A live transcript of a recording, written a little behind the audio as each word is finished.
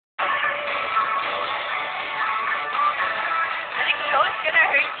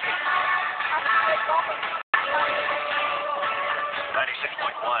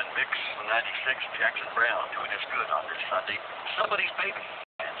on Mix 96, Jackson Brown doing his good on this Sunday. Somebody's baby.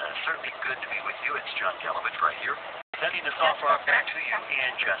 And certainly good to be with you. It's John Gelovich right here. Sending this offer back to you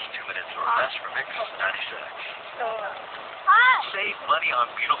in just 2 minutes or less for Mix 96. Save money on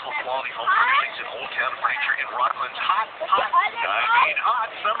beautiful quality home furnishings in Old Town Furniture in Rockland's hot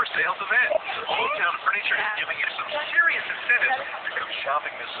summer sales event. Old Town Furniture is giving you some serious incentives to come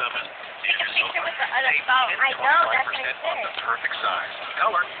shopping this summer. Save 10 to 25% on the perfect size,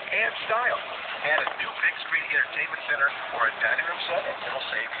 color, and style. Add a new big screen entertainment center or a dining room set, and it'll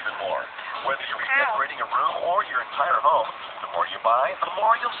save even more. Whether you're redecorating a room or your entire home, the more you buy, the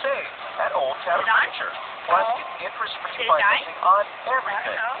more you'll save at Old Town Furniture. Plus, get interest-free financing on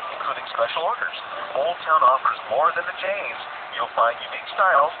everything, including special orders. Old Town offers more than the chains. You'll find unique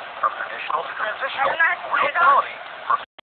styles from traditional to transitional, real